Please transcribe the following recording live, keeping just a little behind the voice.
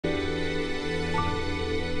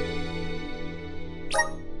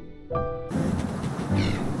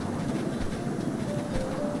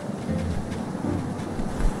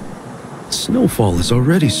snowfall is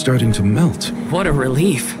already starting to melt. What a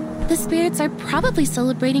relief. The spirits are probably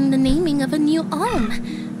celebrating the naming of a new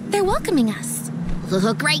alm. They're welcoming us.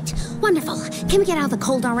 Great. Wonderful. Can we get out of the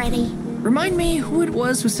cold already? Remind me who it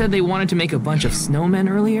was who said they wanted to make a bunch of snowmen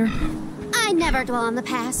earlier? I never dwell on the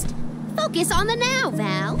past. Focus on the now,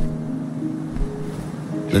 Val.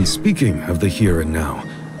 Then speaking of the here and now,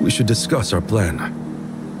 we should discuss our plan.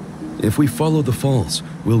 If we follow the falls,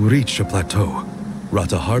 we'll reach a plateau.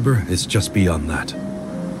 Rata Harbor is just beyond that.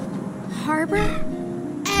 Harbor?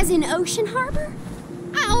 As in Ocean Harbor?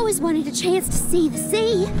 I always wanted a chance to see the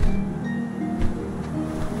sea.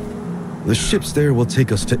 The ships there will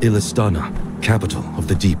take us to Illistana, capital of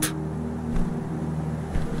the deep.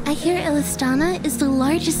 I hear Illistana is the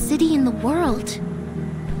largest city in the world.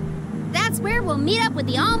 That's where we'll meet up with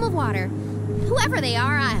the Alm of Water. Whoever they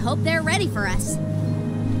are, I hope they're ready for us.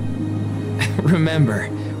 Remember,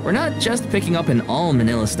 we're not just picking up an alm in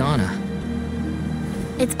Illistana.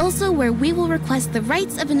 It's also where we will request the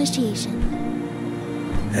rites of initiation.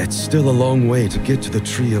 It's still a long way to get to the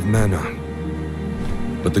Tree of Mana.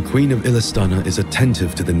 But the Queen of Illistana is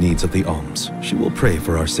attentive to the needs of the alms. She will pray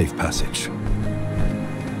for our safe passage.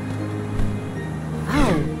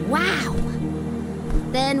 Oh, wow.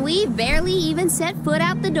 Then we've barely even set foot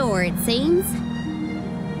out the door, it seems.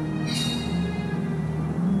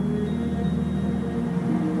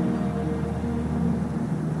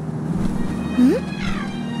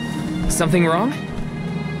 Something wrong?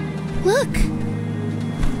 Look!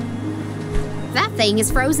 That thing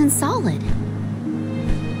is frozen solid.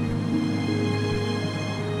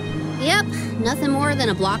 Yep, nothing more than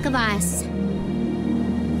a block of ice.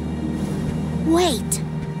 Wait!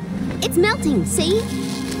 It's melting, see?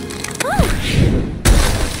 Oh!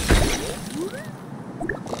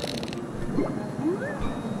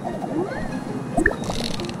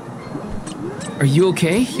 Are you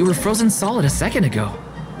okay? You were frozen solid a second ago.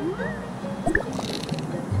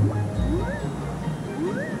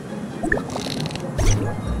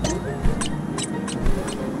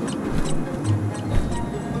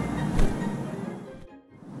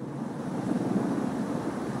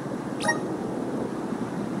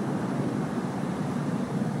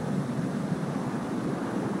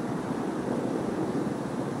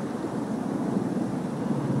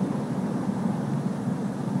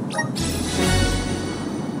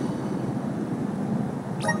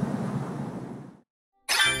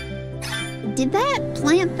 Did that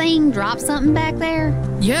plant thing drop something back there?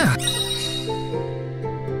 Yeah.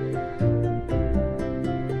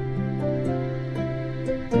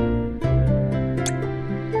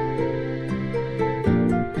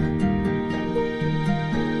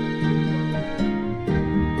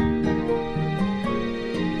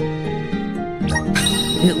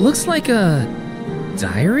 It looks like a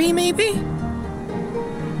diary, maybe?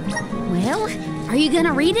 Well, are you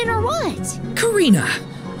gonna read it or what? Karina!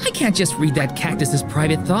 I can't just read that cactus's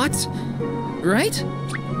private thoughts, right?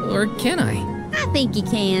 Or can I? I think you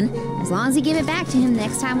can, as long as you give it back to him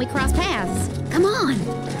next time we cross paths. Come on.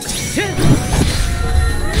 Thunderbolt!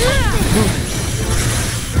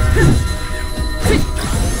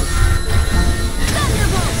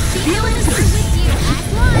 The elements are with you. Act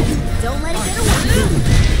one. Don't let it get away.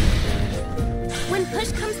 When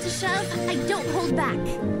push comes to shove, I don't hold back.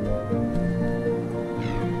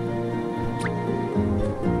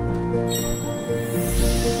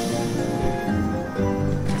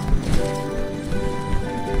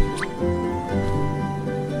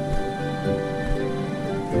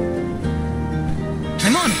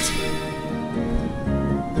 I'm on it!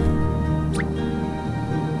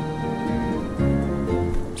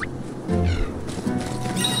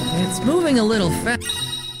 It's moving a little fast.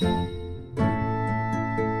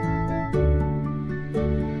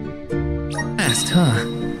 Huh?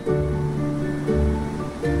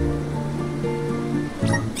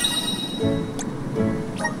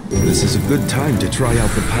 This is a good time to try out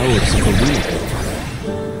the powers of the wheel.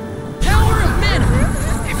 Power of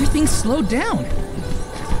mana! Everything's slowed down.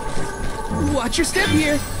 Watch your step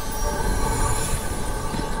here.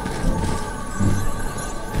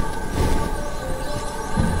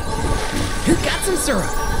 Got some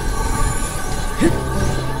syrup.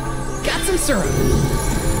 Got some syrup.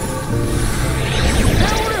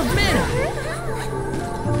 Power of mana!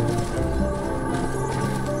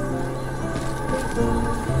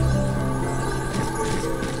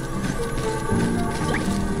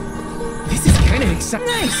 This is kind of exciting.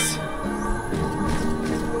 Nice!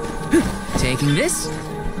 Taking this.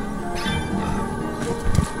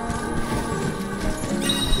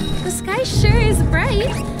 The sky sure is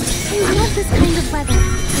bright. I love this kind of weather,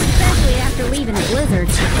 especially Especially after leaving a blizzard.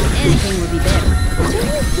 Anything would be better. Don't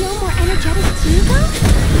you feel more energetic too, though?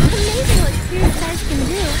 Amazing what spirit guys can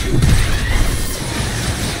do.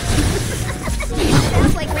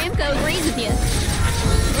 Sounds like Ramco agrees with you.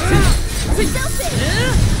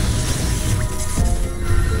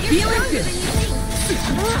 Feeling good.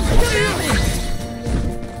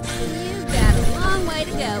 You've got a long way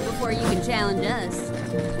to go before you can challenge us.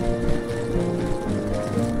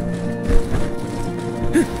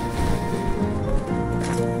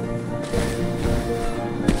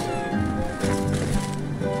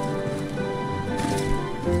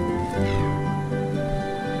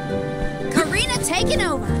 Karina taking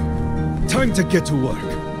over. Time to get to work.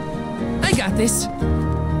 I got this.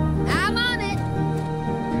 I'm on it.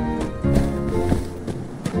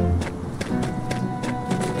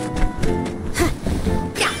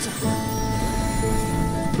 Gotcha.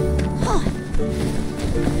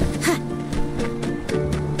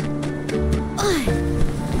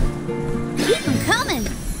 Keep them coming.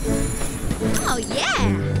 Oh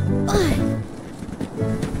yeah.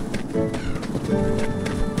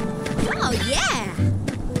 Oh yeah.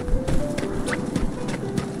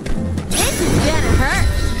 This is gonna hurt.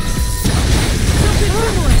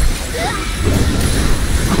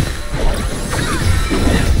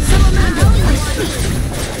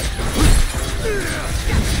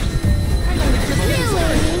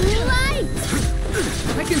 Feeling light.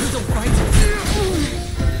 I can still fight.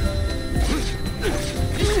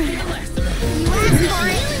 You asked for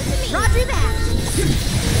it. Roger that.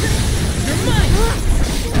 You're mine.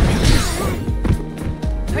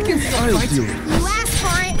 I can still I'll fight. do it. You asked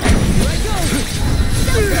for it.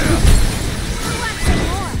 Here I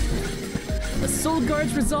More. go. A soul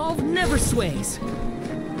guard's resolve never sways.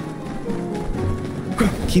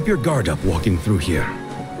 Keep your guard up walking through here.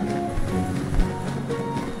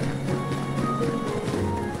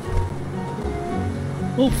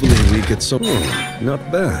 Hopefully we get some... Oh,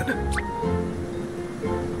 not bad.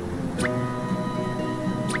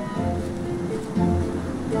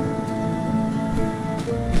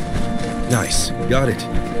 Nice. Got it.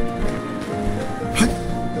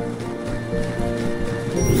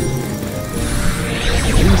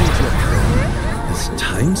 Is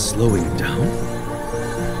time slowing down?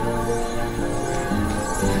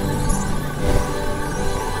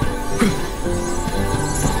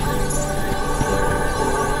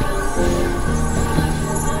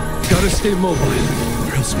 Gotta stay mobile,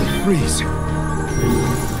 or else we'll freeze.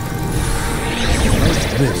 How's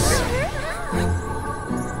this?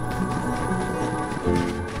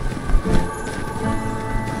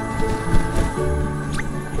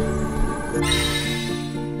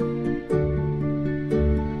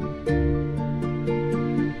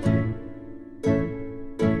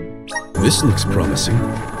 This looks promising.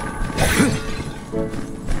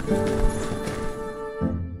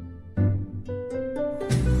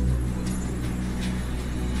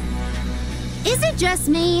 Is it just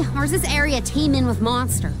me, or is this area teeming with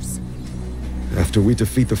monsters? After we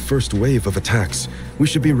defeat the first wave of attacks, we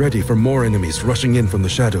should be ready for more enemies rushing in from the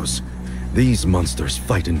shadows. These monsters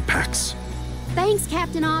fight in packs. Thanks,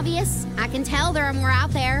 Captain Obvious. I can tell there are more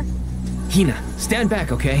out there. Hina, stand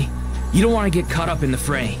back, okay? You don't want to get caught up in the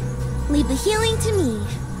fray. Leave the healing to me,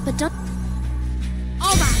 but don't...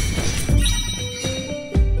 All right.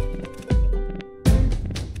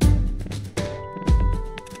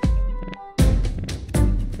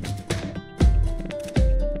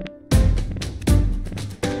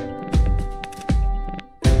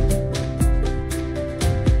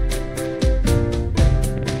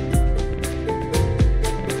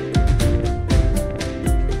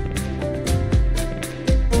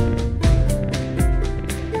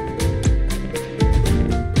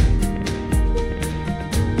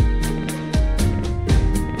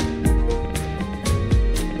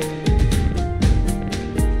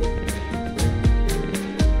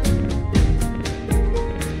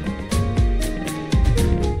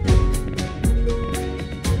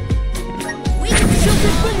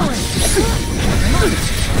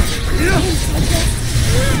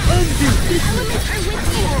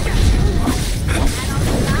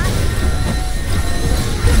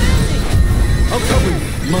 I'll cover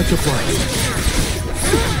you. Much obliged.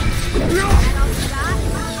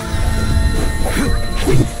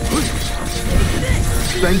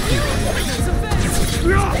 Thank you.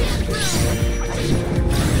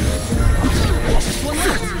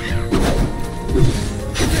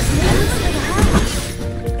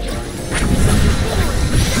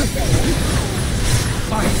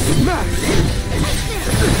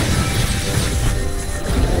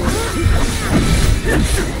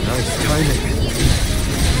 Nice timing.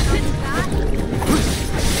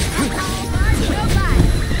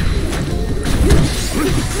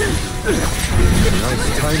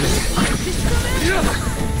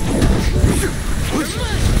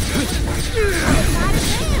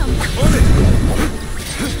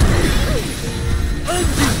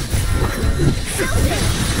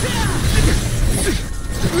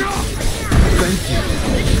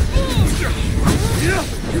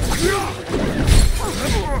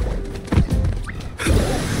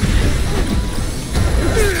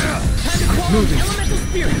 Moving. Elemental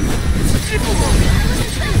spirit.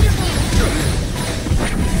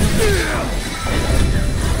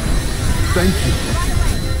 Thank you.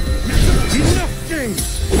 Enough games!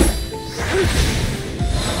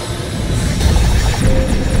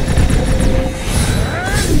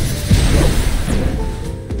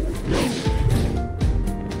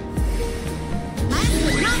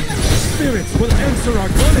 Spirits will answer our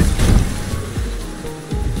calling!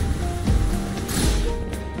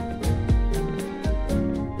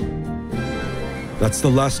 That's the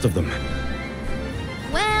last of them.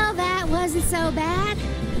 Well, that wasn't so bad.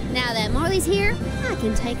 Now that Morley's here, I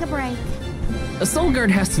can take a break. A soul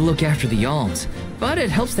guard has to look after the alms, but it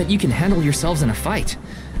helps that you can handle yourselves in a fight.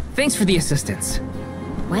 Thanks for the assistance.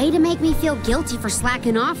 Way to make me feel guilty for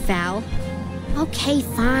slacking off, Val. Okay,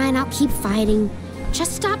 fine, I'll keep fighting.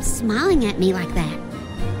 Just stop smiling at me like that.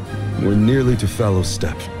 We're nearly to Fallow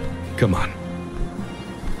Steppe. Come on.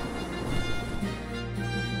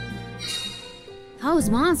 Those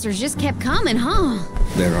monsters just kept coming, huh?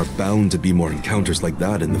 There are bound to be more encounters like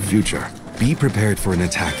that in the future. Be prepared for an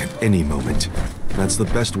attack at any moment. That's the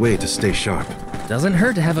best way to stay sharp. Doesn't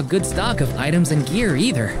hurt to have a good stock of items and gear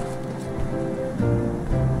either.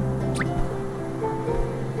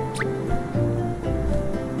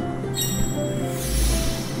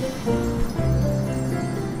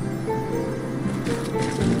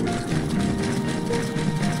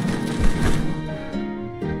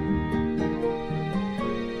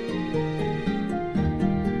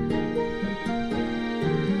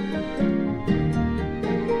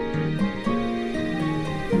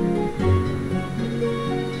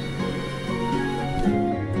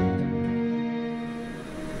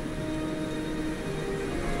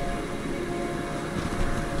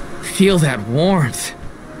 Feel that warmth.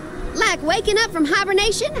 Like waking up from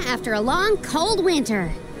hibernation after a long, cold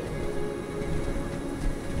winter.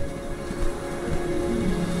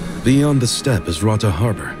 Beyond the steppe is Rata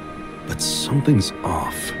Harbor, but something's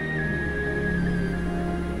off.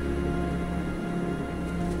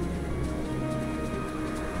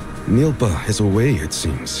 Milpa is away, it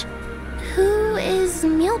seems. Who is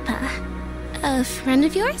Milpa? A friend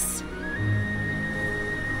of yours?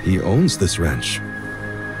 He owns this ranch.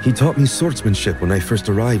 He taught me swordsmanship when I first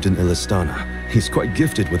arrived in Illistana. He's quite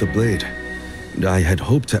gifted with a blade. I had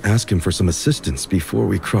hoped to ask him for some assistance before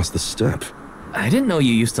we crossed the steppe. I didn't know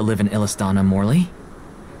you used to live in Illistana, Morley.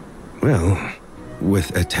 Well,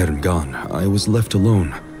 with Etern gone, I was left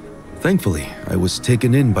alone. Thankfully, I was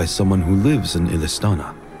taken in by someone who lives in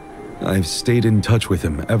Illistana. I've stayed in touch with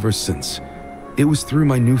him ever since. It was through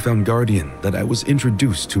my newfound guardian that I was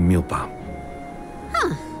introduced to Milpa.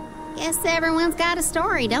 Huh. Guess everyone's got a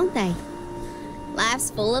story, don't they? Life's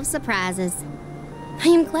full of surprises. I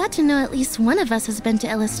am glad to know at least one of us has been to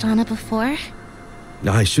Illistana before.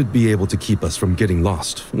 I should be able to keep us from getting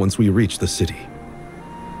lost once we reach the city.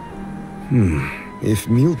 If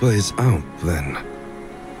Milpa is out, then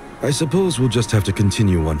I suppose we'll just have to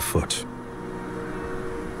continue on foot.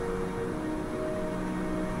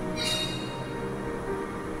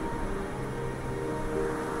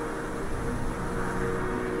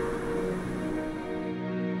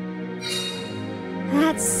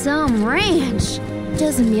 That's some ranch.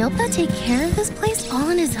 Does Milpa take care of this place all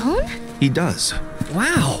on his own? He does.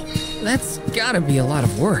 Wow, that's gotta be a lot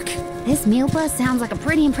of work. This Milpa sounds like a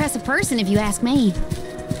pretty impressive person if you ask me.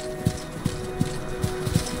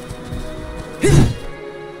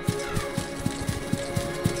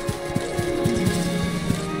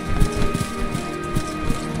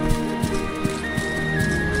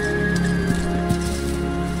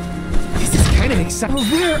 This is kind of exciting. A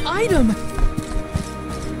rare item!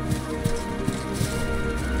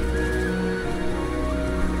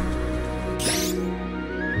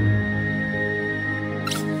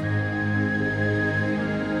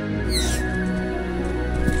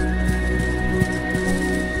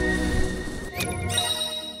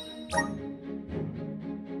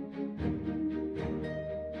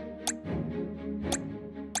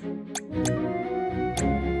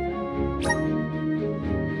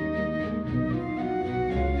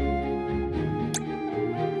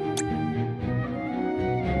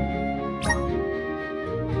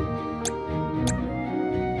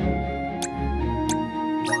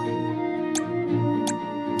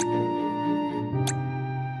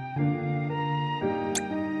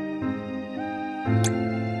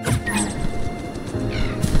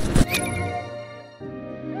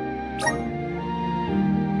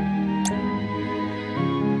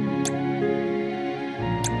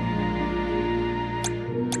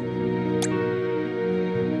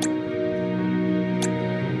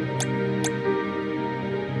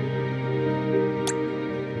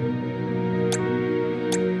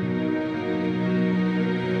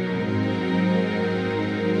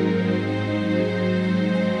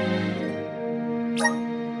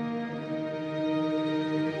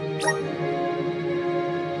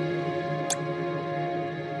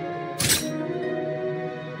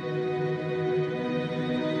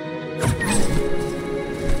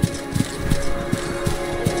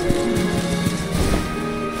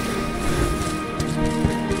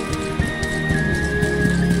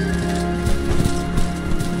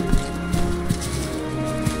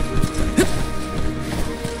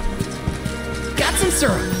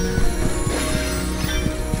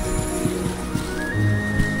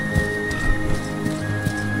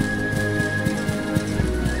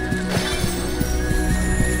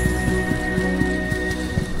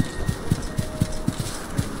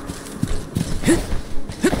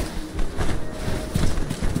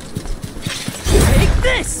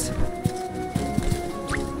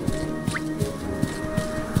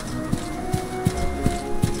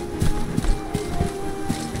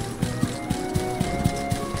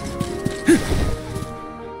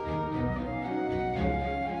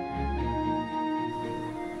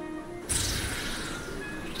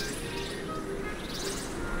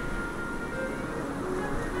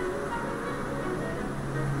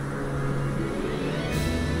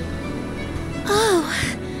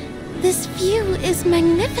 This view is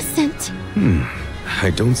magnificent. I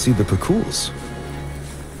don't see the pikuls.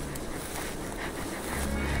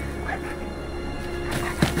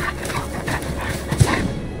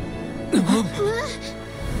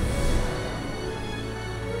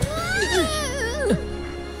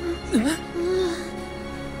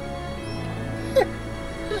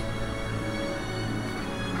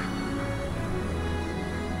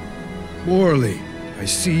 Morley, I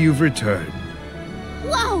see you've returned.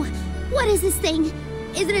 Whoa! What is this thing?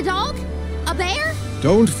 Is it a dog? A bear?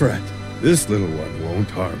 Don't fret. This little one won't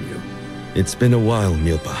harm you. It's been a while,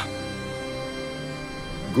 Milpa.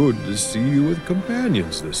 Good to see you with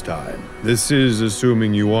companions this time. This is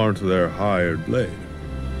assuming you aren't their hired blade.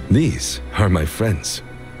 These are my friends.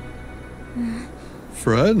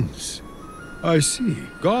 Friends? I see.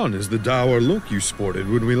 Gone is the dour look you sported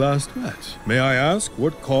when we last met. May I ask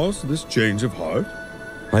what caused this change of heart?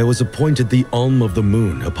 I was appointed the Alm of the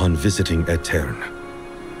Moon upon visiting Aetern.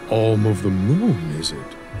 Alm of the Moon, is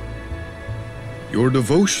it? Your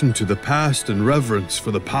devotion to the past and reverence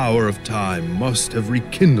for the power of time must have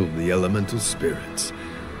rekindled the elemental spirits.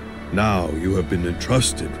 Now you have been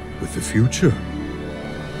entrusted with the future.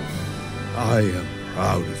 I am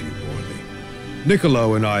proud of you, Morley.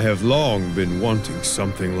 Niccolo and I have long been wanting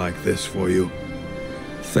something like this for you.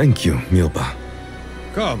 Thank you, Milpa.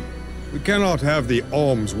 Come, we cannot have the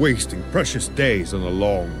alms wasting precious days on a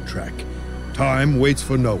long trek. Time waits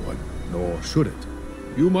for no one, nor should it.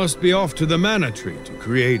 You must be off to the Mana Tree to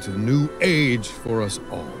create a new age for us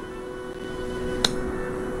all.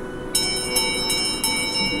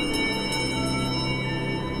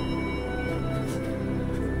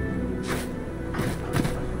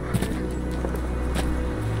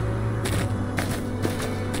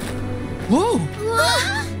 Whoa!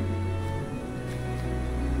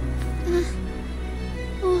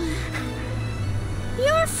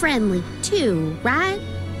 You're friendly too, right?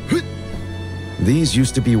 These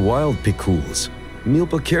used to be wild pikuls.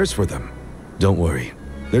 Milpa cares for them. Don't worry,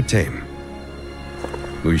 they're tame.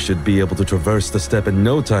 We should be able to traverse the steppe in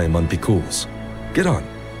no time on pikuls. Get on.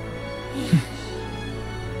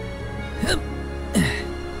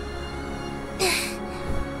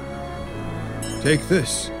 Take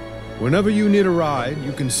this. Whenever you need a ride,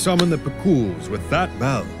 you can summon the pikuls with that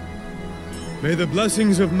bell. May the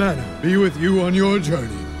blessings of Mana be with you on your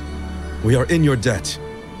journey. We are in your debt.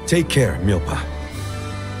 Take care, Milpa.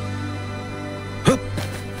 Hup!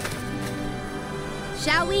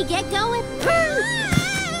 Shall we get going?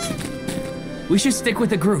 We should stick with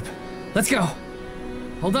the group. Let's go.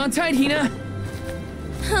 Hold on tight, Hina.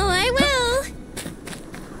 Oh, I will.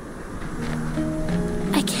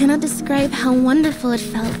 I cannot describe how wonderful it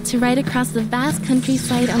felt to ride across the vast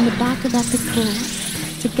countryside on the back of that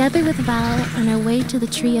pikul, together with Val on our way to the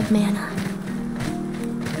Tree of Mana.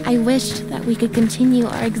 I wished that we could continue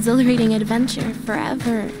our exhilarating adventure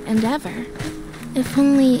forever and ever. If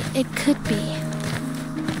only it could be.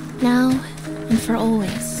 Now and for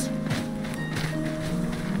always.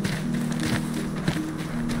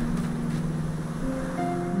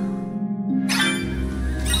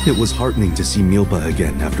 It was heartening to see Milpa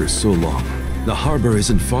again after so long. The harbor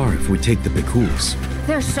isn't far if we take the pikuls.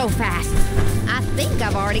 They're so fast. I think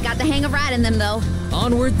I've already got the hang of riding them, though.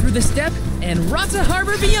 Onward through the steppe and Rata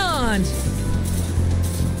Harbor beyond!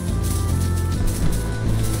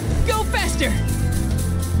 Go faster!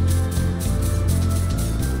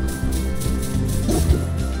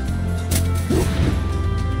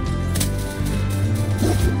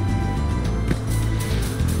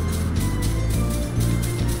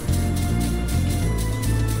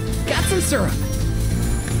 Got some syrup.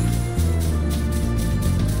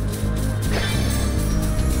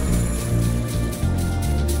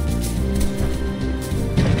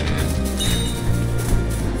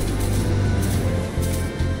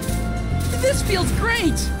 This feels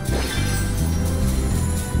great!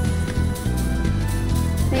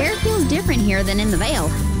 The air feels different here than in the Vale.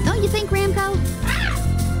 Don't you think, Ramco?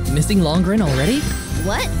 Missing Longren already?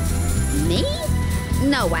 What? Me?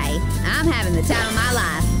 No way. I'm having the time of my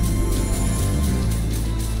life.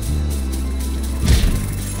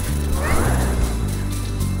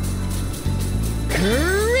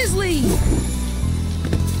 Grizzly!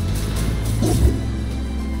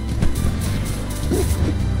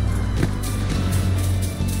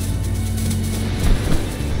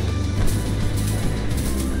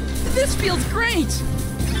 This feels great!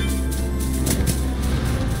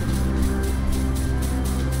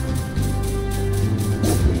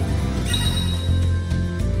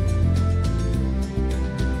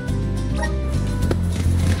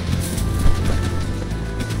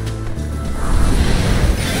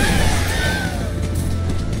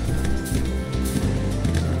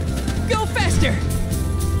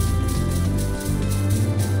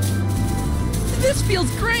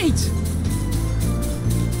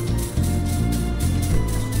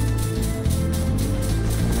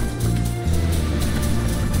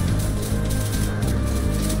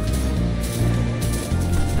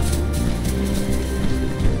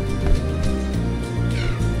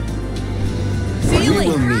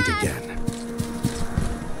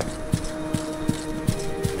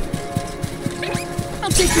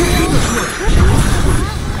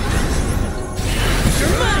 You're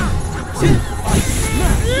mine!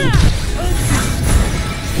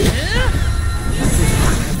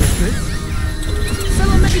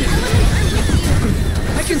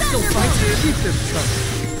 I can still fight. Keep them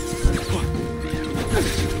coming.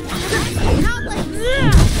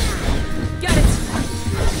 Got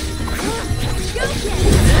it.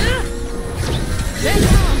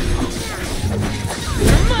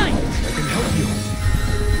 You're mine. I can help you.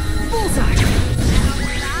 Bullseye.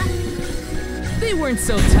 They weren't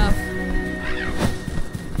so tough.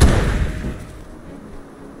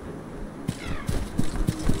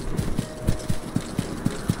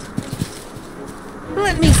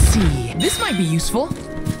 Let me see. This might be useful.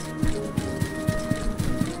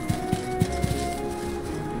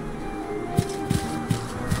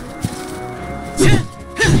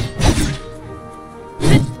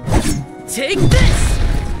 Take this!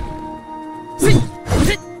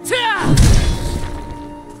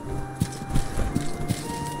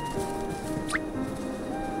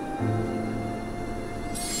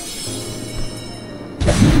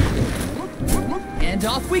 And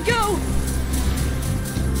off we go!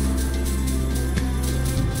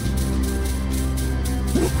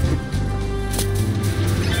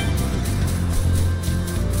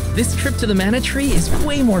 This trip to the Mana Tree is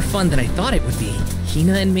way more fun than I thought it would be.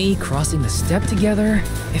 Hina and me crossing the steppe together.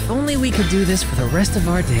 If only we could do this for the rest of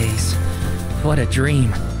our days. What a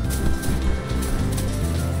dream.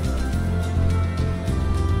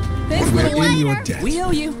 Thanks, We're little in one. your debt. We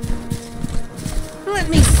owe you. Let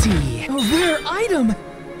me see. A rare item.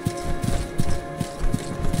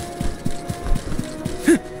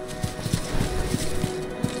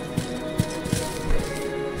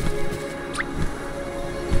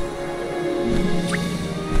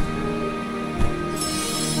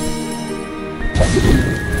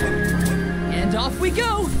 And off we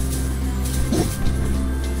go!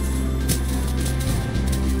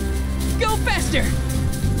 Go faster!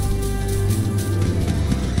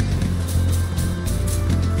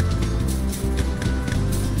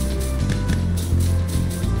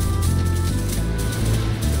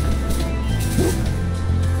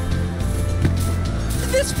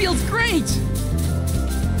 This feels great!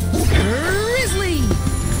 Grizzly!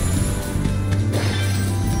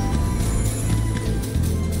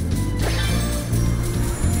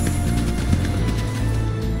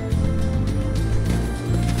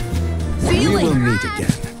 See you We will later. meet again.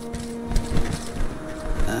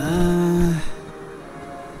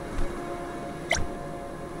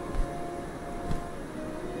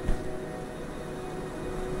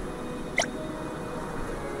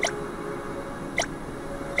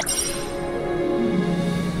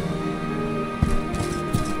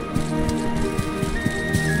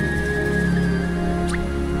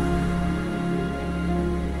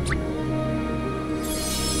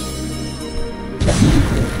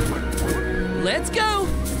 Let's go!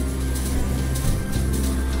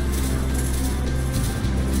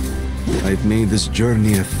 I've made this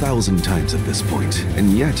journey 1,000 times at this point,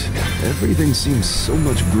 and yet everything seems so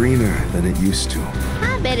much greener than it used to.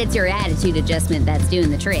 I bet it's your attitude adjustment that's doing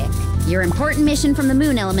the trick. Your important mission from the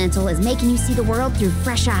Moon Elemental is making you see the world through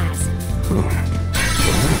fresh eyes. Huh.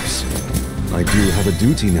 Perhaps. I do have a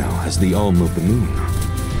duty now as the Alm of the Moon.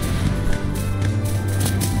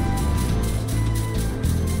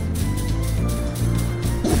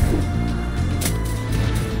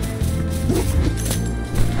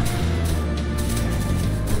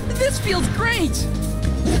 This feels great!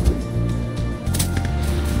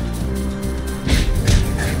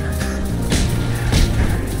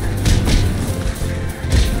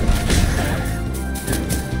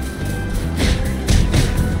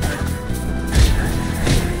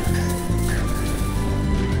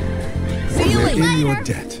 See you We're later! in your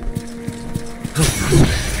debt.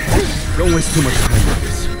 Don't waste too much time on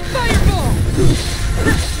this. Fireball!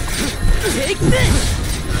 Take this!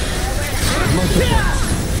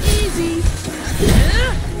 Easy!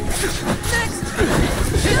 Next!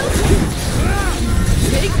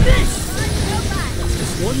 Take this!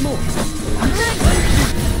 Just one more.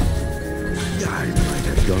 I might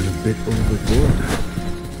have gone a bit overboard.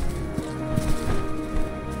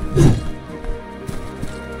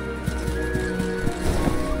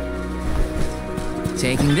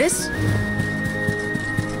 Taking this.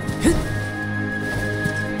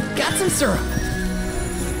 Got some syrup.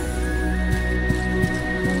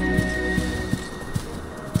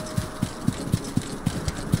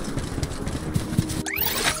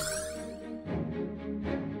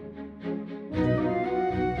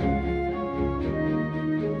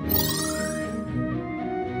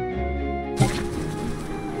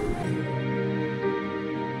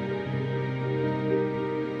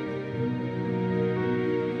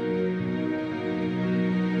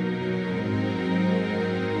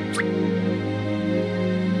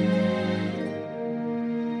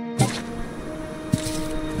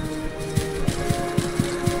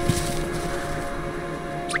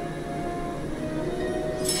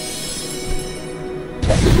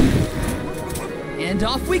 And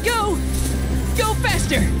off we go! Go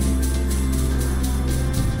faster!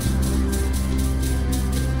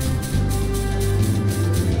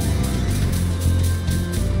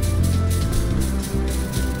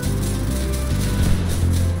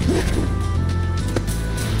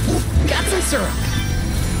 Got some syrup!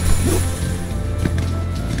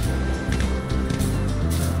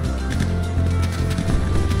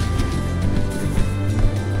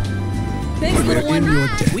 Thanks, little one.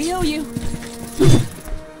 We owe you.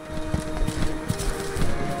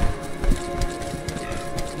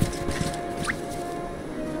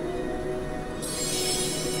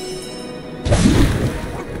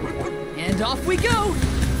 And off we go.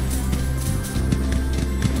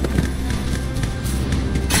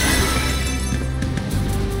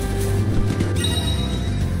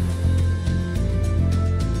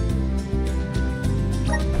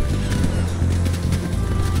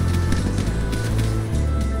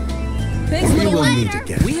 Thanks, little one.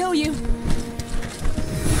 We owe you.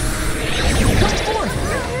 Come forth.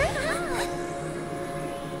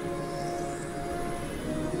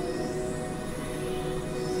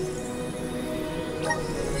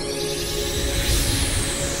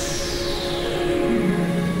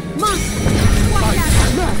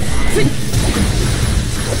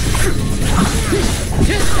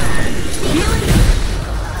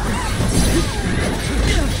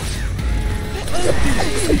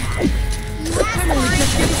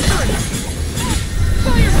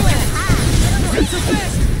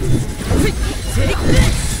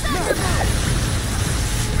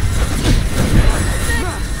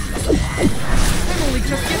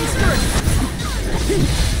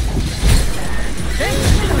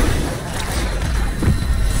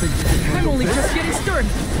 I'm only just getting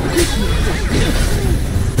started.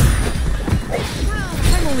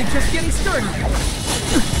 I'm only just getting started.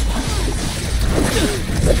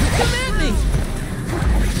 Come at me!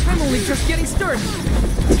 I'm only just getting started.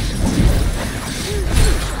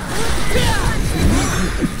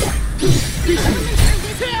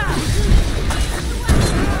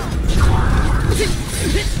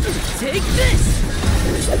 Take this!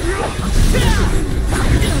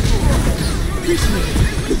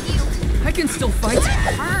 I can still fight.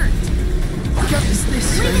 Got this.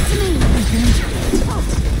 Leave it to me.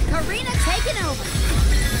 Karina taking over.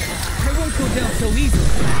 I won't go down so easily.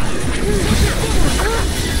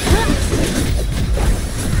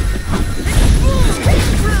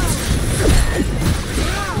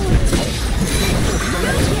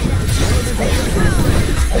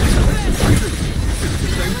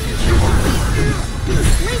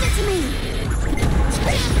 Leave it to me.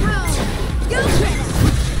 Go,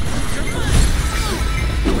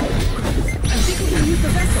 I think we can use the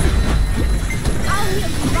vessel. I'll heal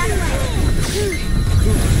you right away.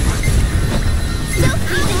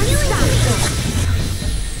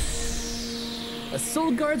 A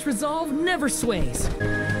soul guard's resolve never sways.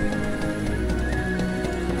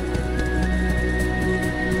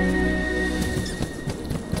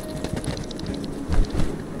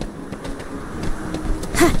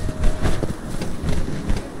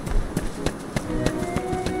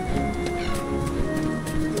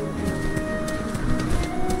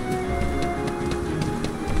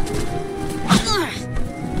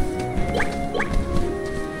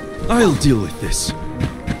 I'll deal with this.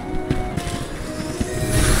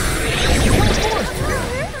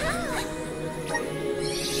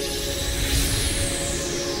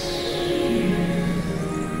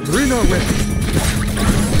 Rina ready.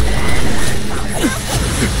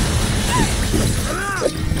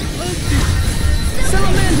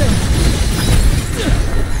 Salamander!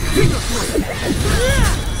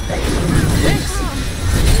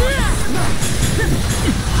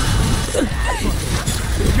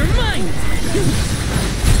 You're mine!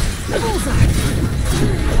 Bullseye!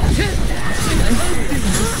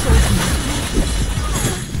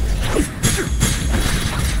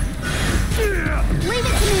 Leave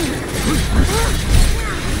it to me.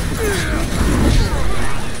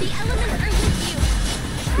 The elements are with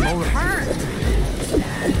you. Hurt.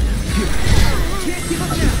 Can't give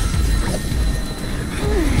up now!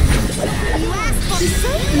 You asked for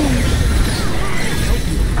save me.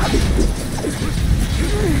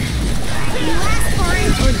 You asked for it.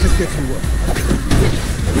 Time to get to work.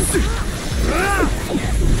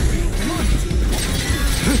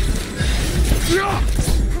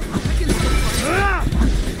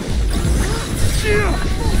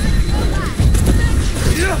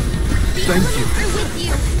 Thank you. We're with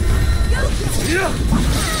you.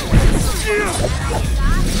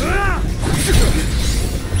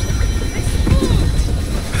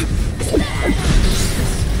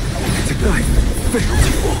 To die.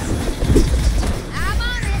 Failed.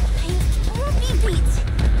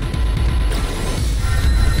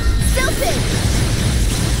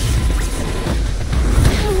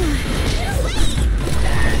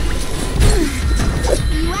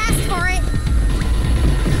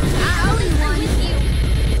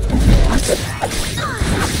 Who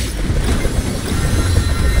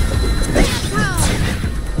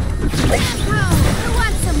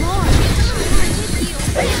wants some more?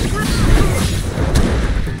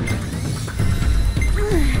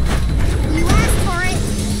 You asked for it.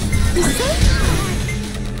 You see?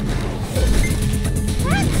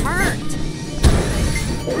 That hurt.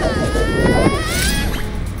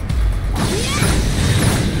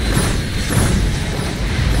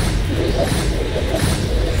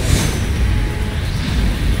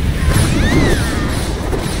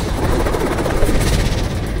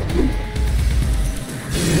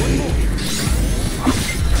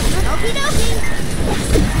 Okie dokie.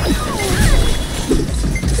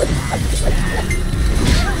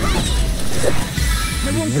 I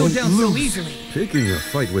won't go down so easily. Picking a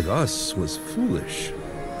fight with us was foolish.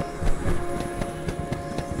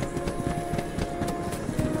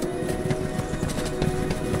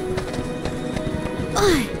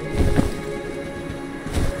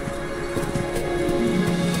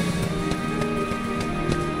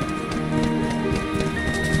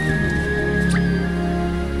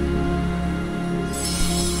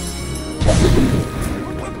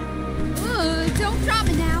 Don't drop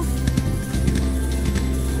it now.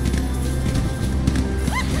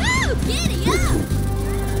 Woohoo! Giddy up!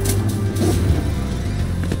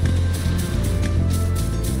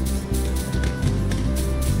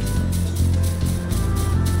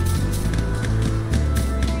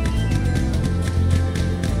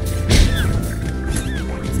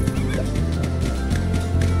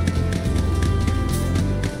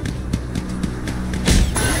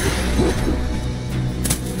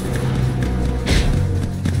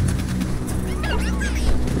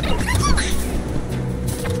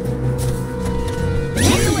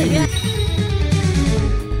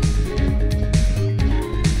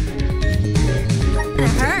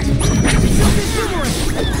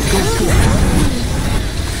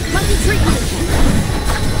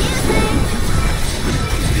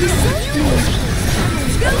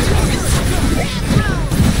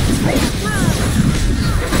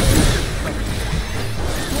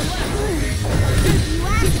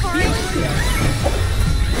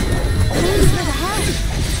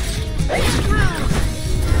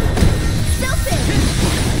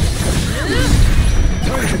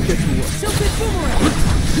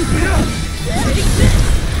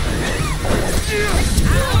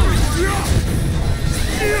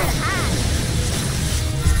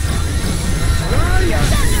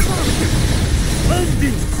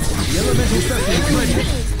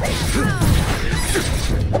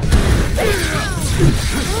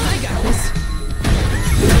 I got this.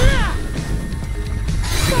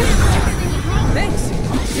 Thanks.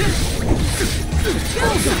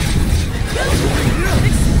 Explode!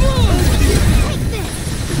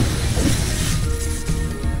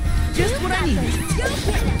 Just what I need.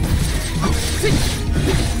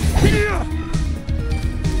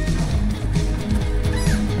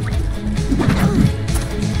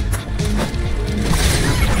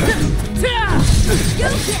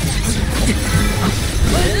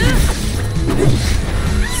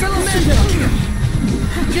 Salamander!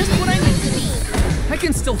 Just what I need. I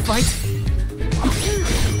can still fight.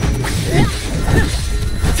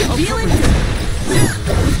 Feel it?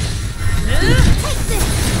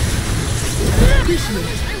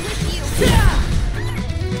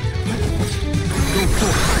 Go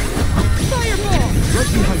forward. Fireball!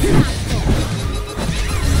 Right behind you.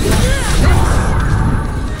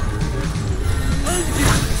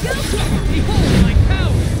 Behold my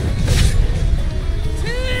power!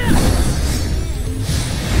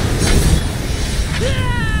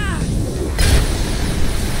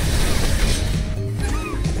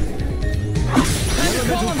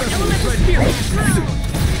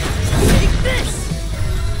 Take this!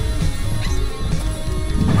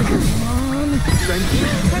 Come on, Frankie.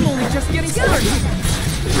 I'm only just getting started.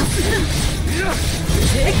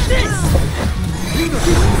 Take this!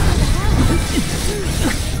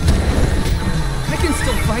 I can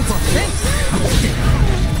still fight. Thanks.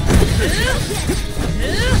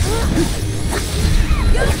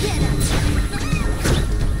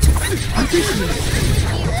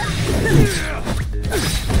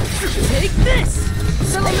 Take this!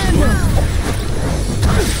 Salamander!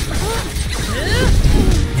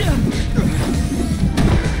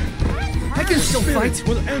 I can still fight.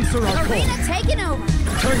 Will answer our call. Arena taking over.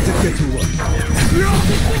 Time to get to work.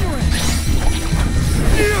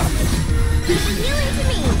 Healing to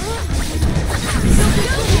me.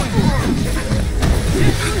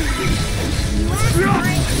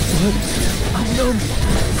 I'll know.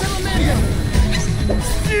 Salamander!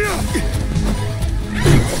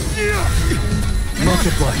 Much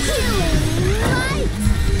obliged.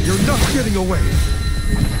 You're not getting away!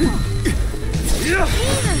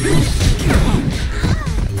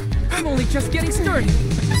 I'm only just getting started.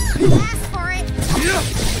 Ask for it.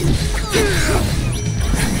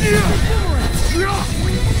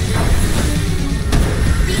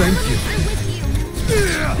 Thank you. I'm with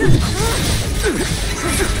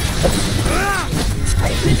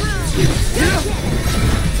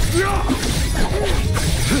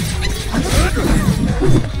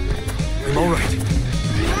I'm all right.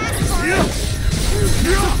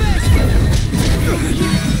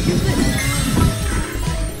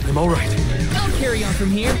 I'm all right. I'll carry on from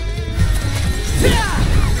here.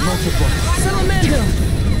 Multiply. Salamando!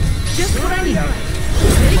 Just what I need.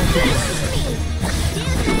 Take this!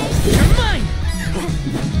 You're mine!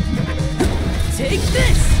 Take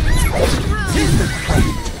this!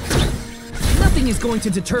 Nothing is going to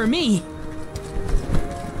deter me.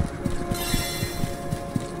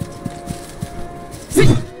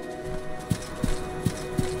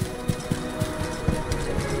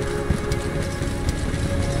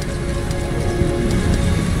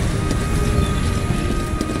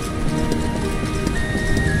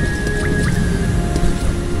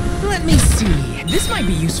 Let me see. This might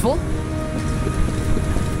be useful.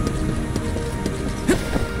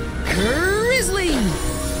 Grizzly!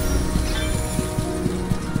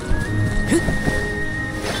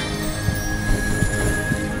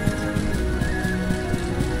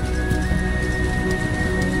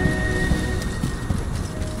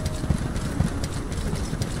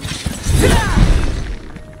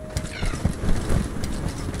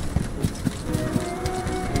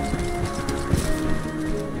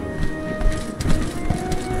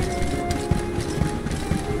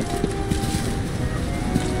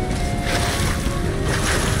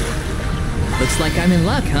 Looks like I'm in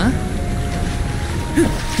luck, huh?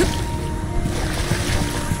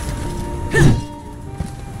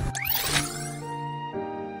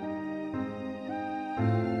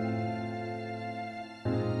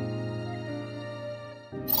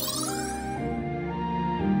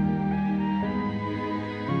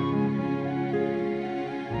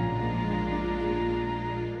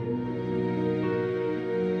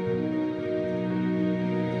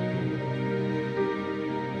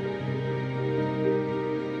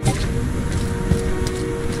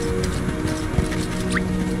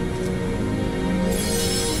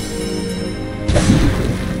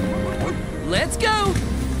 Let's go!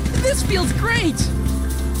 This feels great!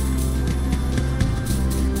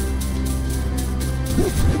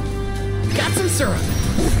 Got some syrup.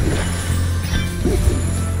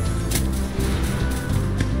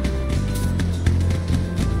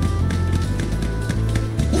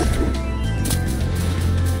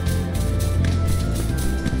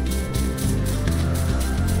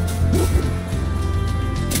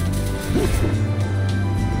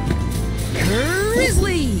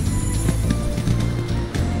 Grizzly!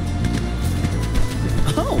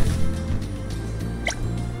 Oh!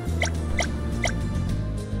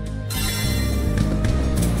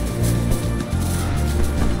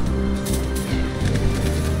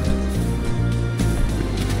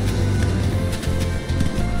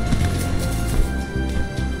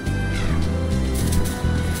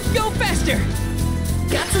 Go faster!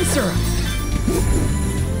 Got some syrup.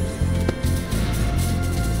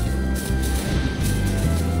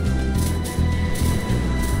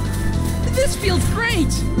 This feels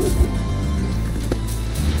great!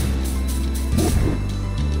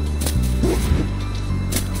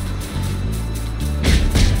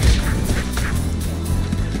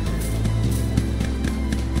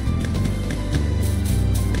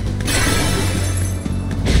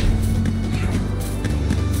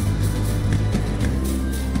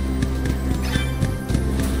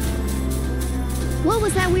 What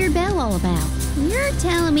was that weird bell all about? You're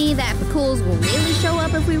telling me that pikuls will really show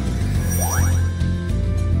up if we...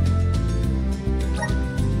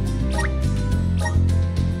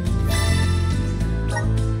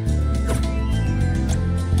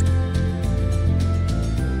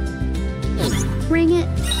 Ring it.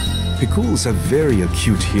 Pikuls have very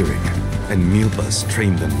acute hearing, and Milpas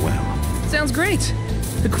trained them well. Sounds great.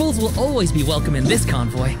 The Quills will always be welcome in this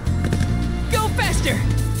convoy. Go faster!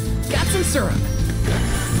 Got some syrup.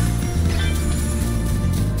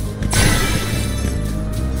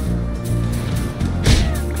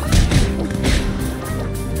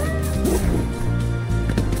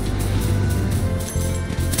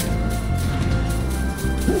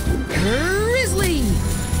 Grizzly!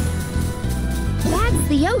 That's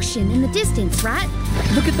the ocean in the distance, right?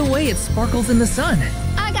 Look at the way it sparkles in the sun.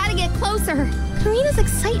 I gotta get closer. Karina's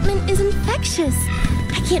excitement is infectious.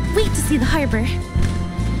 I can't wait to see the harbor.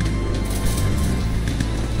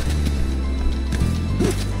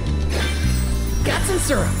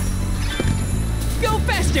 syrup! Go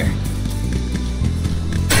faster!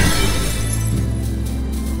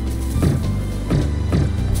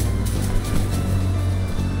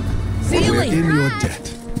 We're in your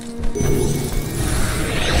debt.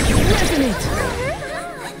 Resonate!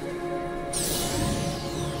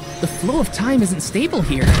 The flow of time isn't stable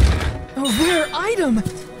here. A rare item!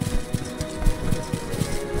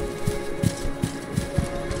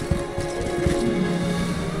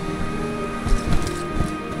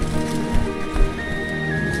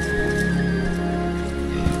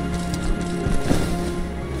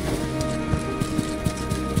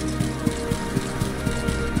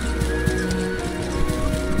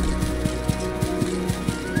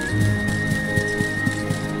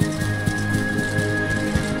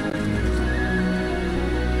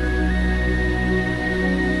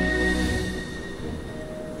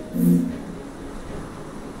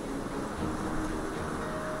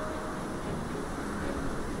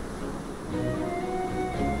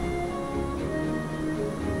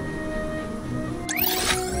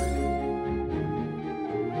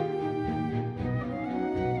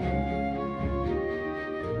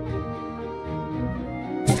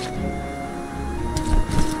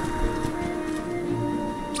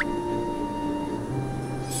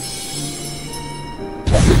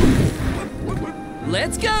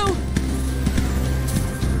 Let's go!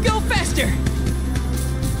 Go faster!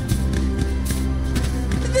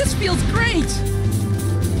 This feels great!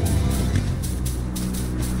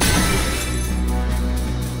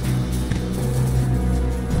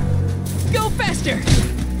 Go faster!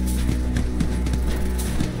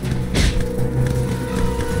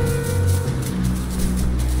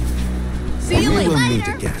 See you We will later! meet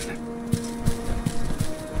again.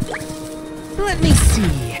 Let me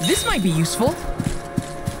see. This might be useful.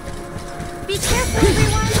 Be careful,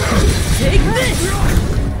 everyone! Take this!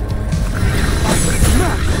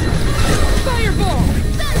 Fireball!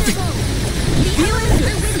 Thunderbolt! Feeling We're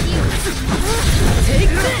good. with you! Take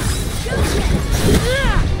this! Go get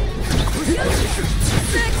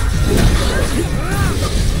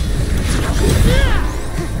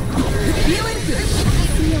Feeling good.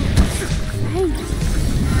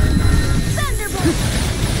 Thunderbolt!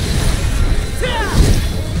 Fireball!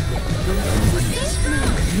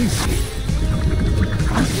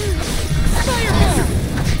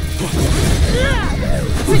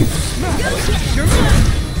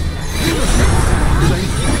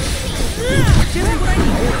 You're mine! Just what I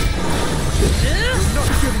need.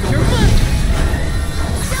 You're mine!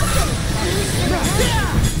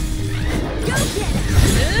 Go get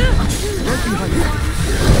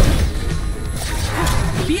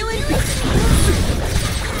Feeling good.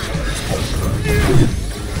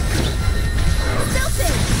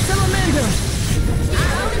 Salamando!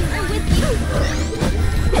 I'm with you!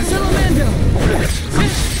 Salamando!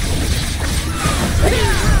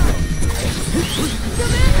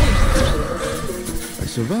 I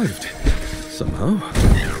survived. Somehow.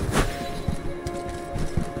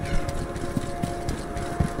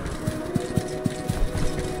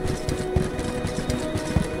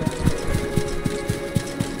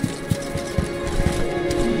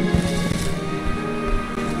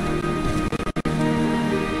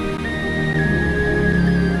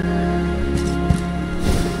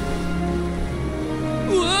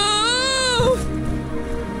 Whoa!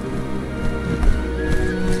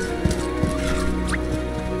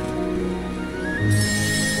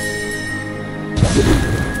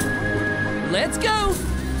 Let's go!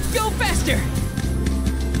 Go faster!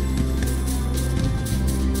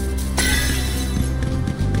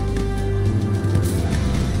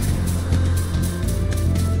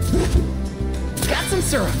 Got some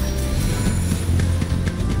syrup.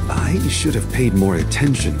 I should have paid more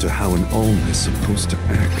attention to how an alm is supposed to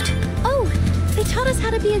act. Oh, they taught us how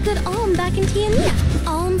to be a good alm back in Tiania.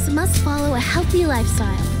 Alms must follow a healthy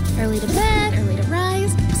lifestyle. Early to bed, early to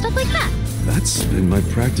rise, stuff like that. That's been my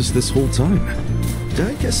practice this whole time.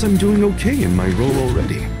 I guess I'm doing okay in my role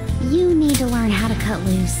already. You need to learn how to cut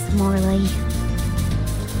loose, Morley.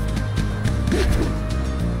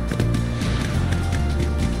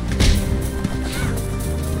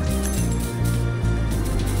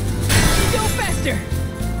 Go faster!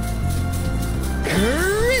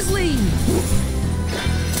 Grizzly!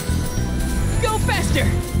 Go faster!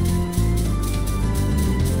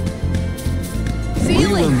 See you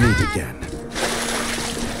We will later! meet again.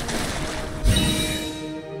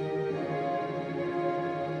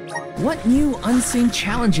 What new unseen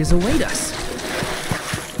challenges await us?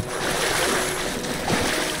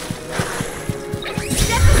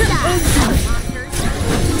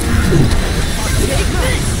 Take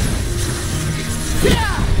this!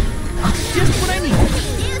 Yeah! Just what I need.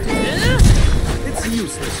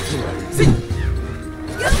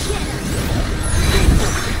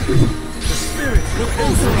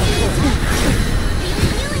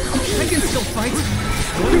 fight.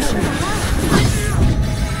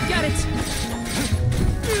 Got it.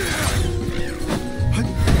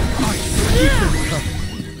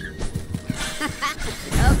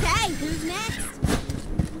 Okay, who's next?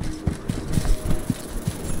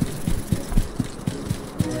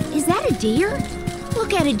 Is that a deer?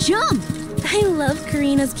 Look at it jump! I love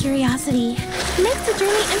Karina's curiosity. It makes the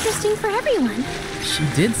journey interesting for everyone. She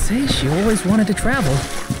did say she always wanted to travel.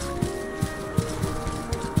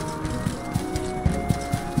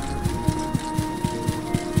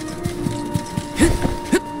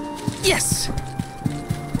 Yes!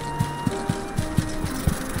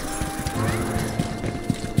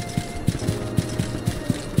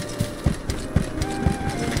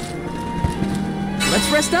 Let's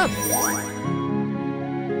rest up.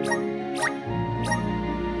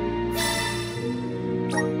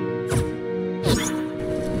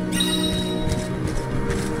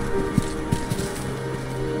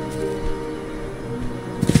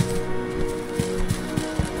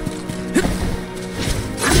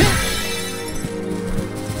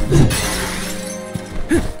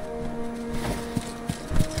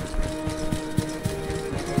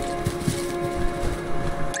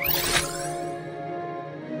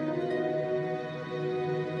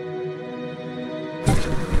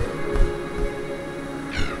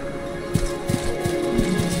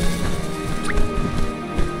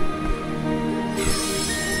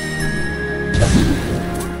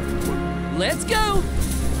 Let's go!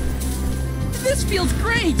 This feels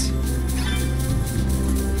great!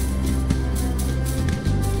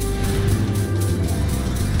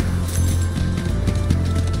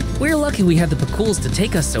 We're lucky we had the pikuls to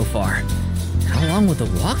take us so far. How long will the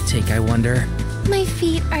walk take, I wonder? My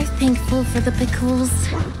feet are thankful for the pikuls.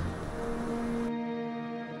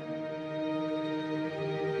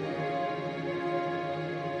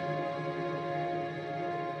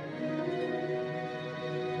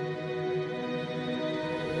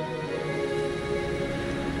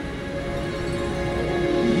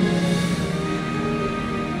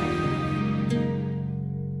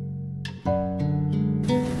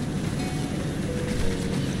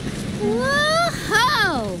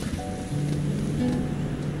 Whoa!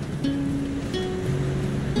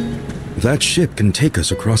 That ship can take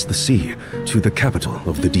us across the sea to the capital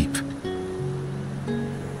of the deep.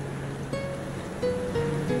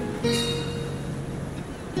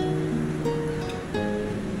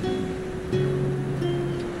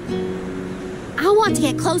 I want to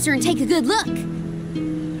get closer and take a good look.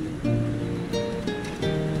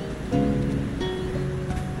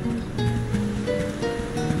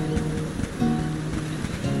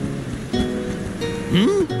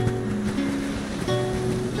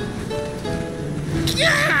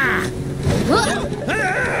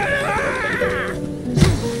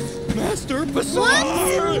 Master Bazaar!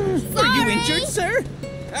 What? Are you injured, sir?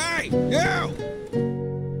 Hey, you!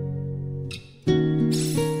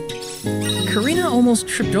 Karina almost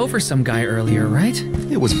tripped over some guy earlier, right?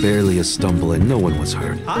 It was barely a stumble and no one was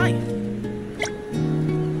hurt. Hi.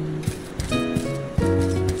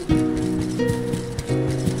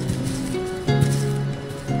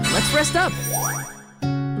 Let's rest up.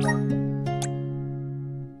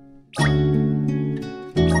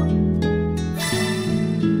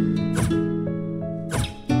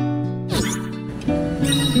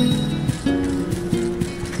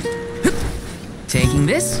 Taking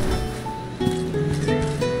this.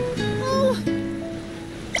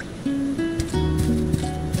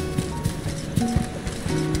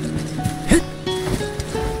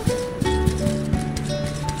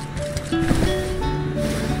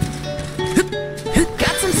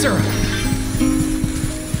 Got some syrup.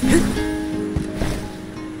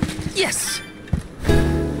 Yes.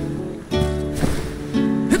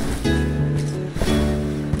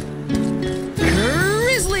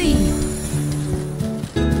 Grizzly.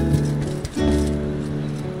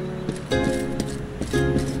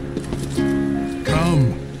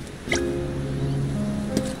 Come.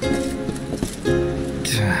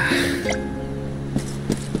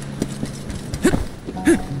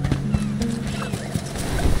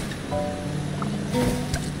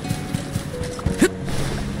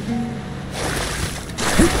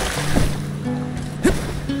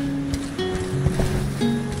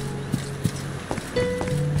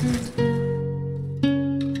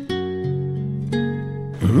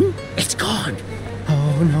 It's gone.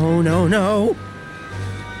 Oh, no, no, no.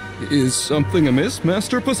 Is something amiss,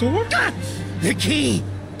 Master Bazaar? Ah! The key!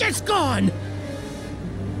 It's gone!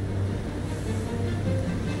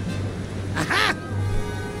 Aha!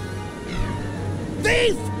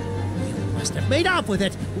 Thief! You must have made off with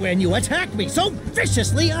it when you attacked me so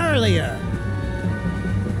viciously earlier.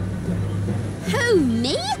 Who,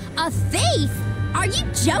 me? A thief? Are you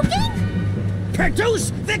joking?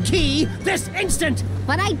 Produce the key this instant!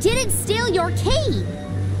 But I didn't steal your key.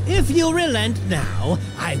 If you relent now,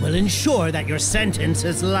 I will ensure that your sentence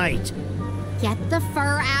is light. Get the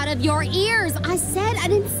fur out of your ears. I said I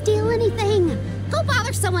didn't steal anything. Go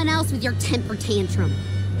bother someone else with your temper tantrum.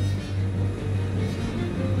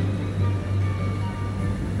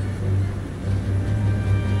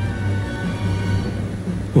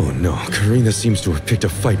 Oh no, Karina seems to have picked a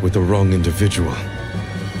fight with the wrong individual.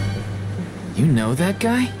 You know that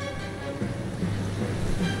guy?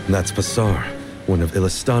 That's Passar, one of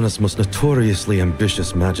Illistana's most notoriously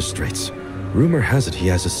ambitious magistrates. Rumor has it he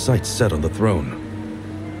has his sights set on the throne.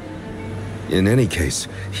 In any case,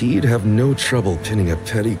 he'd have no trouble pinning a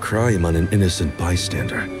petty crime on an innocent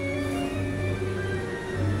bystander.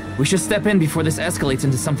 We should step in before this escalates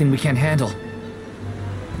into something we can't handle.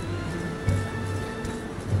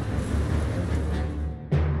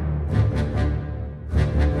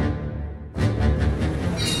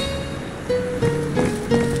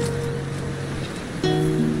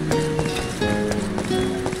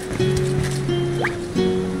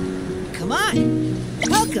 Come on.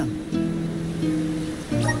 Welcome.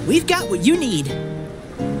 We've got what you need.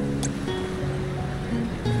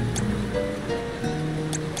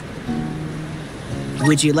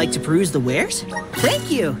 Would you like to peruse the wares?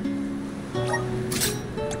 Thank you.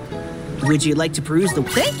 Would you like to peruse the...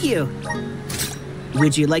 Thank you.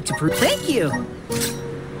 Would you like to peruse... Thank you.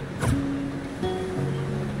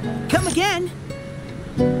 Come again.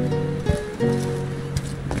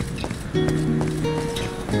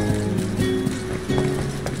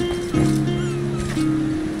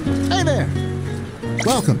 Hey there!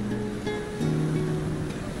 Welcome.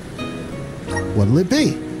 What'll it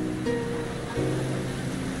be?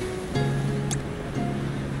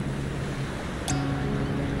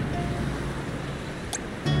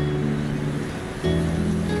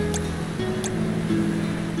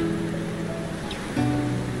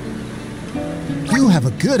 You have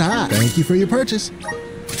a good eye. Thank you for your purchase.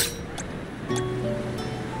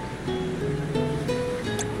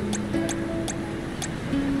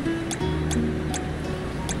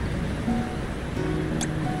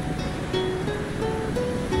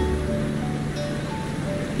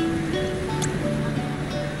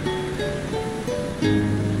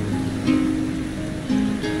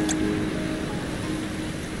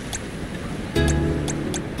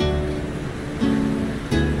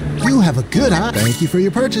 You have a good eye. Thank you for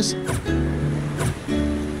your purchase.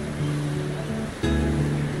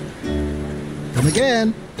 Come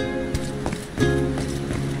again.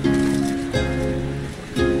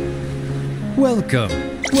 Welcome,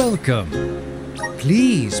 welcome.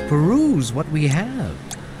 Please peruse what we have.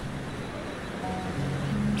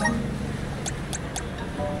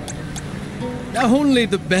 Only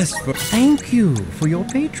the best for... Thank you for your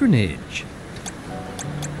patronage.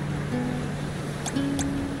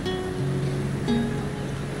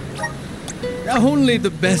 Only the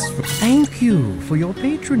best for... Thank you for your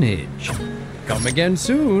patronage. Come again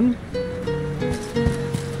soon.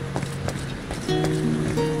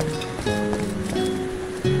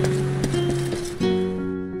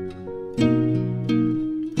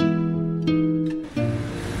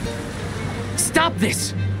 Stop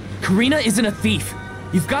this! Karina isn't a thief.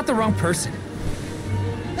 You've got the wrong person.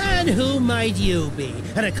 And who might you be?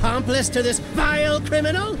 An accomplice to this vile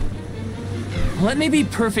criminal? Let me be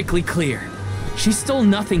perfectly clear. She stole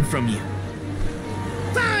nothing from you.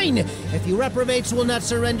 Fine! If you reprobates will not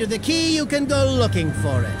surrender the key, you can go looking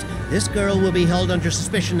for it. This girl will be held under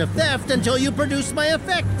suspicion of theft until you produce my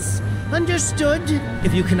effects. Understood?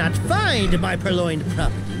 If you cannot find my purloined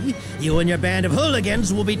property, you and your band of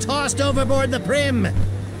hooligans will be tossed overboard the Prim.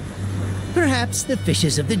 Perhaps the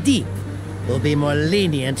fishes of the deep will be more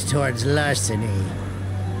lenient towards larceny.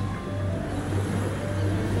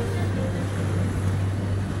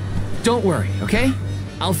 Don't worry, okay?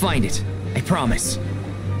 I'll find it. I promise.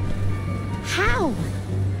 How?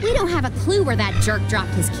 We don't have a clue where that jerk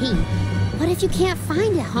dropped his key. What if you can't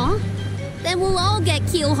find it, huh? Then we'll all get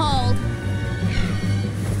keel-hauled.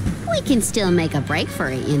 We can still make a break for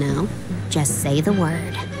it, you know. Just say the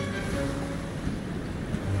word.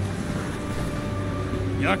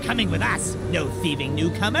 You're coming with us. No thieving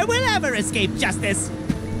newcomer will ever escape justice.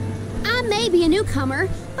 I may be a newcomer,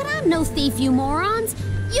 but I'm no thief, you morons.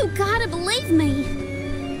 You gotta believe me.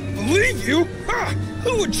 Believe you? Ha!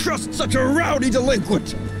 Who would trust such a rowdy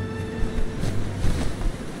delinquent?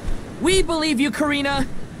 We believe you, Karina.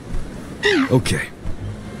 Okay.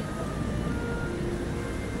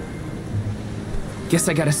 Guess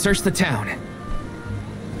I gotta search the town.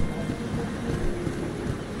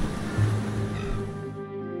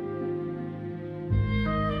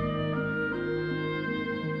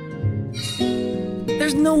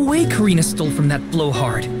 There's no way Karina stole from that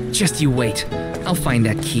blowhard. Just you wait. I'll find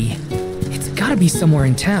that key. It's gotta be somewhere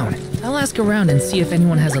in town. I'll ask around and see if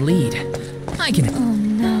anyone has a lead. I can... Oh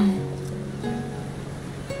no.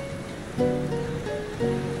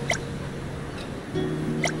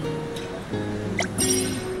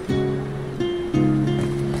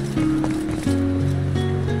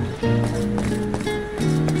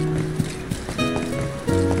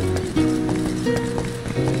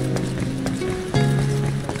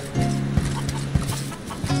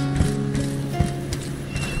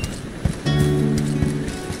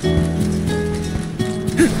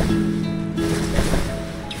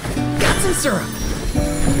 Syrup!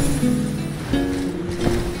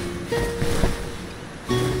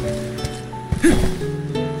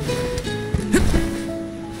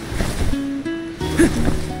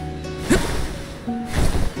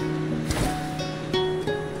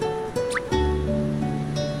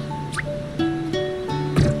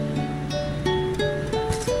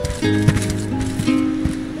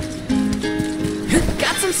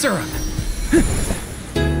 Got some syrup!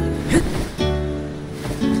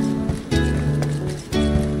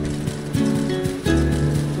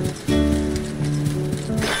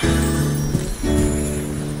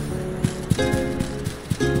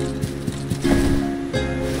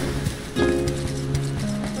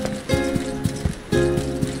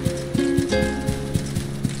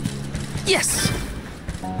 Yes!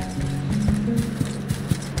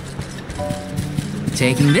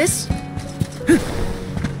 Taking this.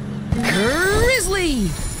 Grizzly!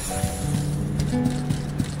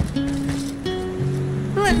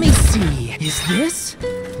 Let me see. Is this?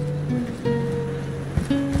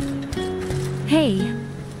 Hey.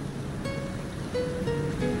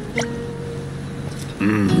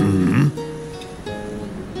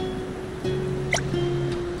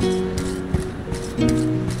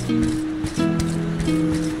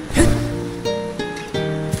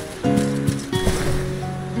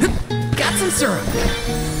 Got some syrup.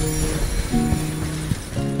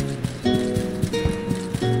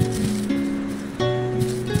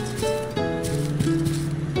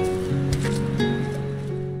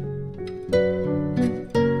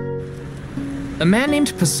 A man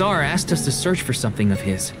named Pazar asked us to search for something of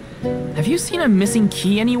his. Have you seen a missing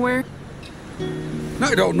key anywhere?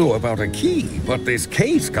 I don't know about a key, but this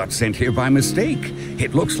case got sent here by mistake.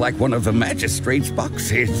 It looks like one of the magistrate's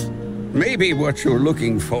boxes. Maybe what you're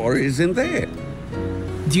looking for is in there.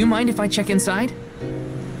 Do you mind if I check inside?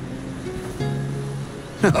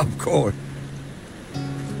 Of course.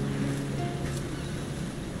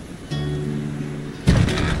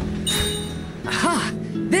 Aha!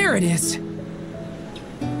 There it is!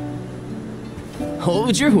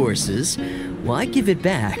 Hold your horses. Why give it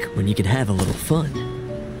back when you can have a little fun?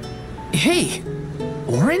 Hey!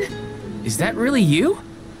 Orin? Is that really you?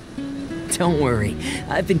 Don't worry.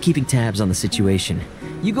 I've been keeping tabs on the situation.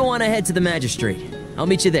 You go on ahead to the magistrate. I'll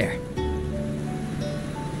meet you there.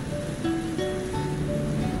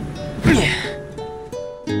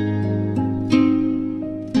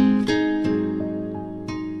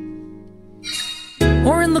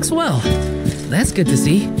 Orin looks well. That's good to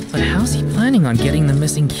see. But how's he planning on getting the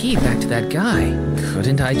missing key back to that guy?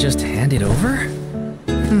 Couldn't I just hand it over?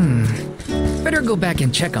 Better go back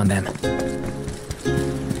and check on them.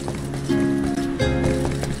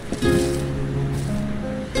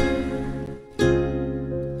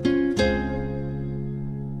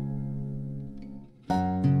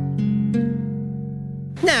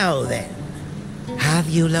 Now then, have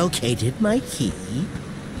you located my key?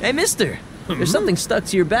 Hey, mister! There's something stuck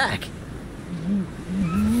to your back.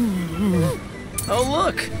 Oh,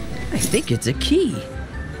 look! I think it's a key.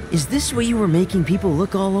 Is this what you were making people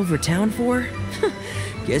look all over town for?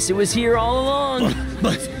 Guess it was here all along.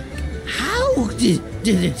 But how did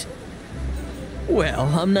it? Well,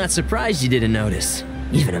 I'm not surprised you didn't notice.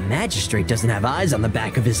 Even a magistrate doesn't have eyes on the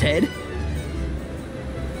back of his head.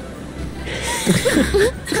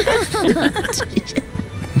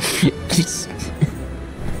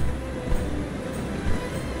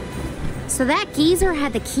 So that geezer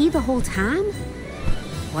had the key the whole time?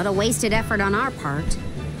 What a wasted effort on our part.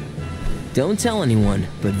 Don't tell anyone,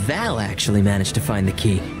 but Val actually managed to find the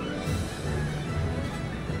key.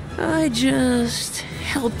 I just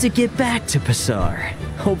helped to get back to Pazar.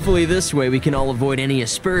 Hopefully this way we can all avoid any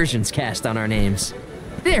aspersions cast on our names.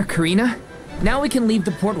 There, Karina. Now we can leave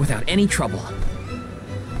the port without any trouble.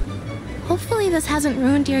 Hopefully this hasn't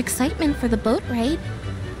ruined your excitement for the boat ride.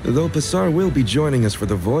 Though Pazar will be joining us for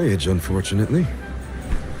the voyage, unfortunately.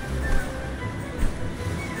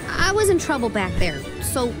 I was in trouble back there,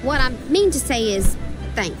 so what I mean to say is,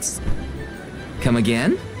 thanks. Come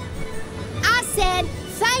again? I said,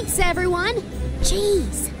 thanks, everyone.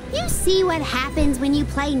 Jeez, you see what happens when you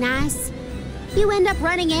play nice? You end up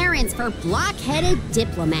running errands for block-headed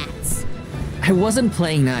diplomats. I wasn't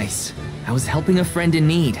playing nice. I was helping a friend in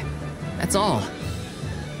need. That's all.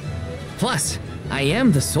 Plus, I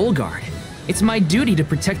am the Soul Guard. It's my duty to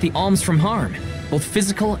protect the alms from harm, both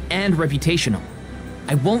physical and reputational.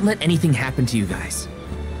 I won't let anything happen to you guys.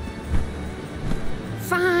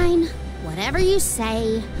 Fine, whatever you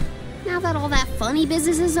say. Now that all that funny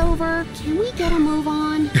business is over, can we get a move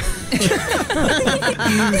on?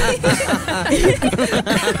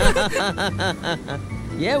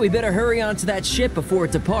 Yeah, we better hurry on to that ship before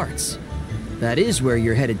it departs. That is where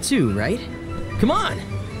you're headed to, right? Come on!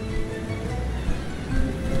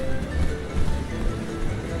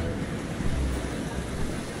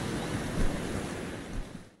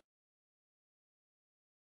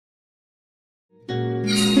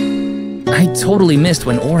 I totally missed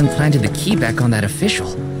when Orin planted the key back on that official.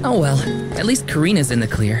 Oh well, at least Karina's in the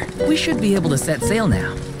clear. We should be able to set sail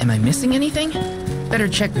now. Am I missing anything? Better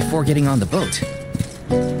check before getting on the boat.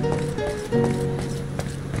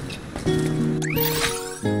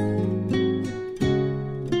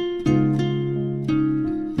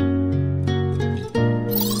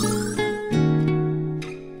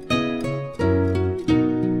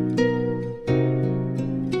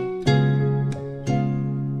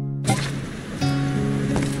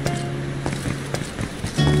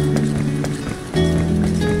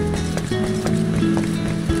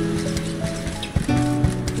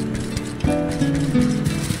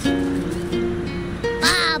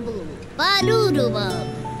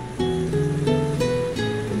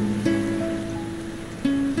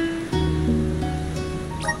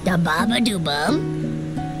 Da baba do bum.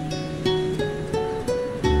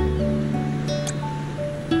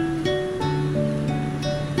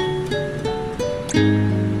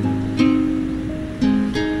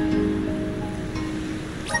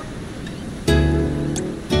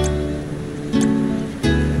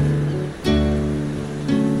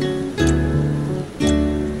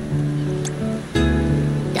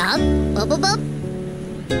 Dub, bub, bub, bub.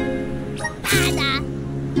 Ada.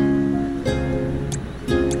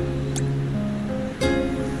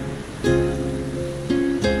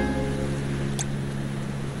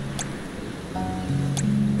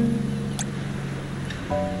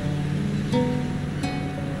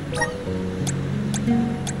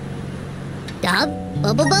 Dub,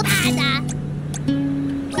 bubble bub, ada.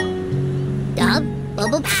 Dub,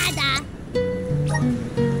 bubble, ada.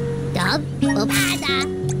 Dub, bub, ada.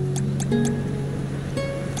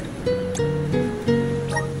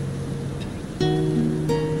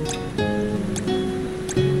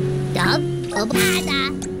 Dub, bub, ada.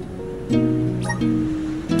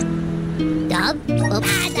 Dub, bub,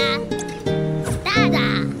 ada. Dada,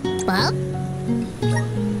 bub.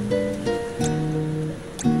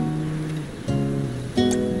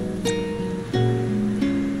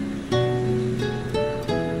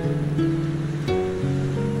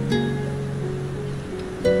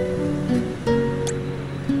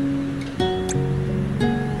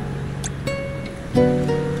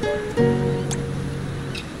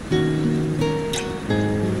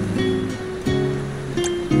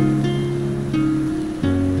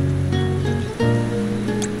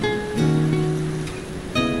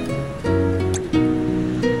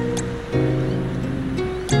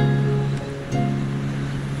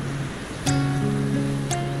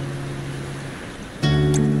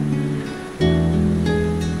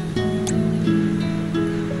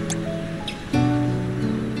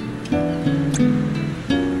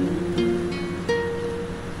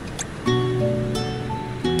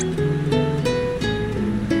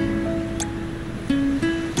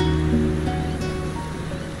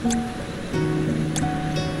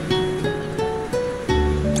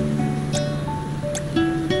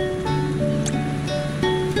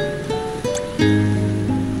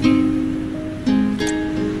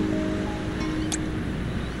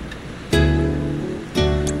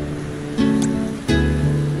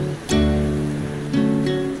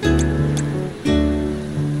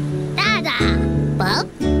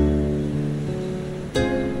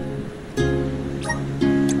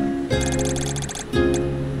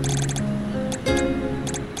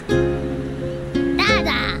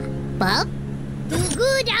 Bub,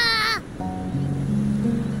 Guguda.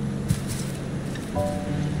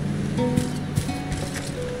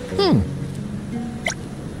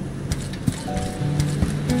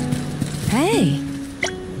 Hey.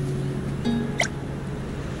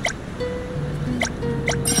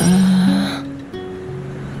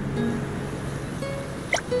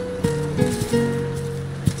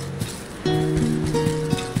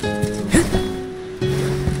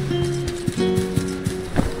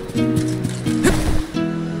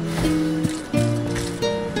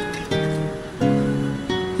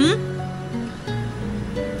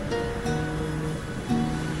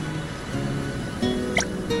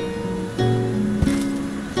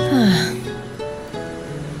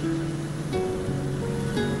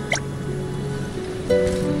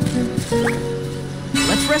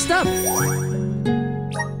 rest up.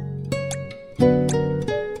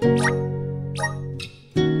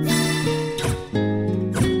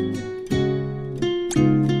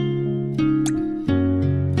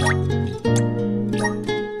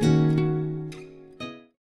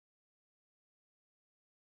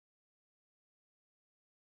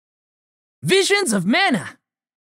 Visions of Mana.